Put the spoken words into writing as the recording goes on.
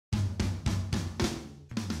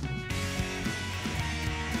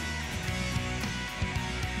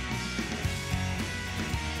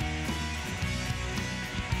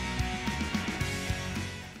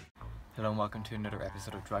and welcome to another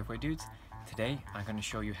episode of Driveway Dudes. Today I'm going to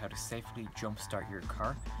show you how to safely jump start your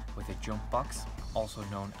car with a jump box, also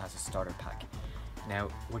known as a starter pack. Now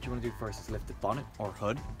what you want to do first is lift the bonnet or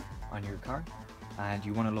hood on your car, and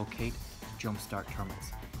you want to locate jump start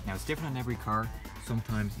terminals. Now it's different on every car.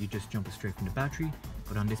 Sometimes you just jump it straight from the battery,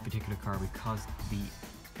 but on this particular car, because the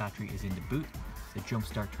battery is in the boot, the jump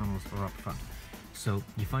start terminals are up front. So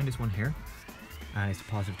you find this one here, and it's a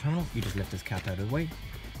positive terminal. You just lift this cap out of the way,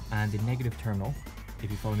 and the negative terminal,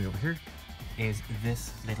 if you follow me over here, is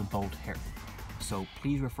this little bolt here. So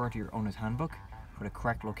please refer to your owner's handbook for the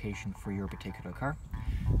correct location for your particular car.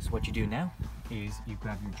 So what you do now is you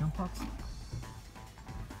grab your jump box,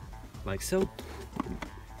 like so.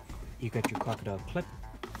 You get your crocodile clip,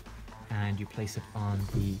 and you place it on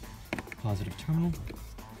the positive terminal,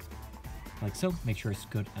 like so. Make sure it's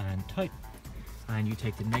good and tight. And you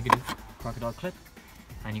take the negative crocodile clip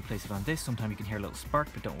and you place it on this. Sometimes you can hear a little spark,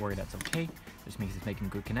 but don't worry, that's okay. Just means it's making a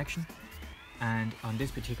good connection. And on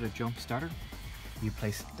this particular jump starter, you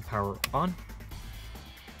place the power on,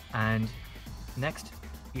 and next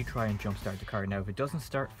you try and jump start the car. Now if it doesn't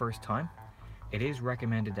start first time, it is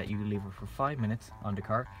recommended that you leave it for 5 minutes on the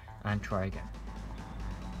car and try again.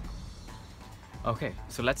 Okay,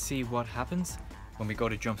 so let's see what happens when we go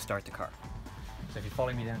to jump start the car. So if you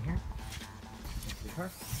follow me down here, into the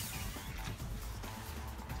car.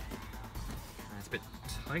 And it's a bit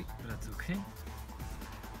tight, but that's okay.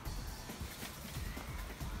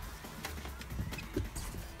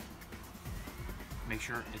 Make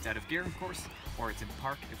sure it's out of gear, of course, or it's in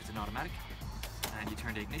park if it's an automatic. And you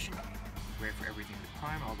turn the ignition, wait for everything to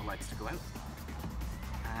prime, all the lights to go out.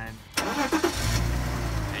 And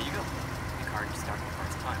there you go. The car just started the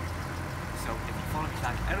first time. So if you follow me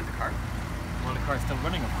back out of the car, while the car is still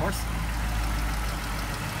running, of course,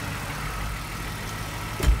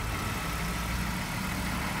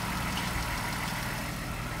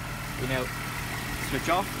 you now switch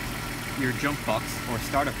off your jump box or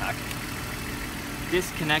starter pack,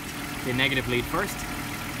 disconnect the negative lead first,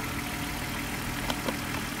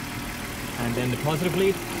 and then the positive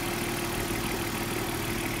lead,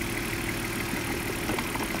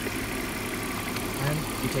 and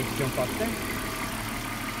you take the jump box down,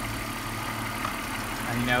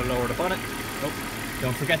 and you now lower the bonnet. Oh,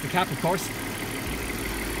 don't forget the cap, of course.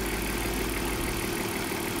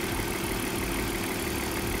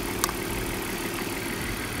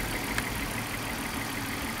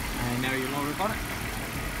 And now you lower the bonnet.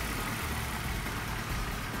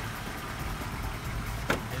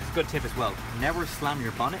 This is a good tip as well. Never slam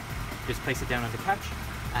your bonnet. Just place it down on the couch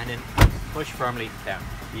and then push firmly down.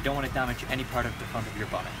 You don't want to damage any part of the front of your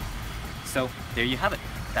bonnet. So there you have it.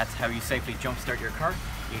 That's how you safely jump start your car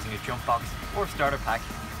using a jump box or starter pack.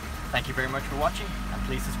 Thank you very much for watching, and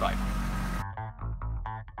please subscribe.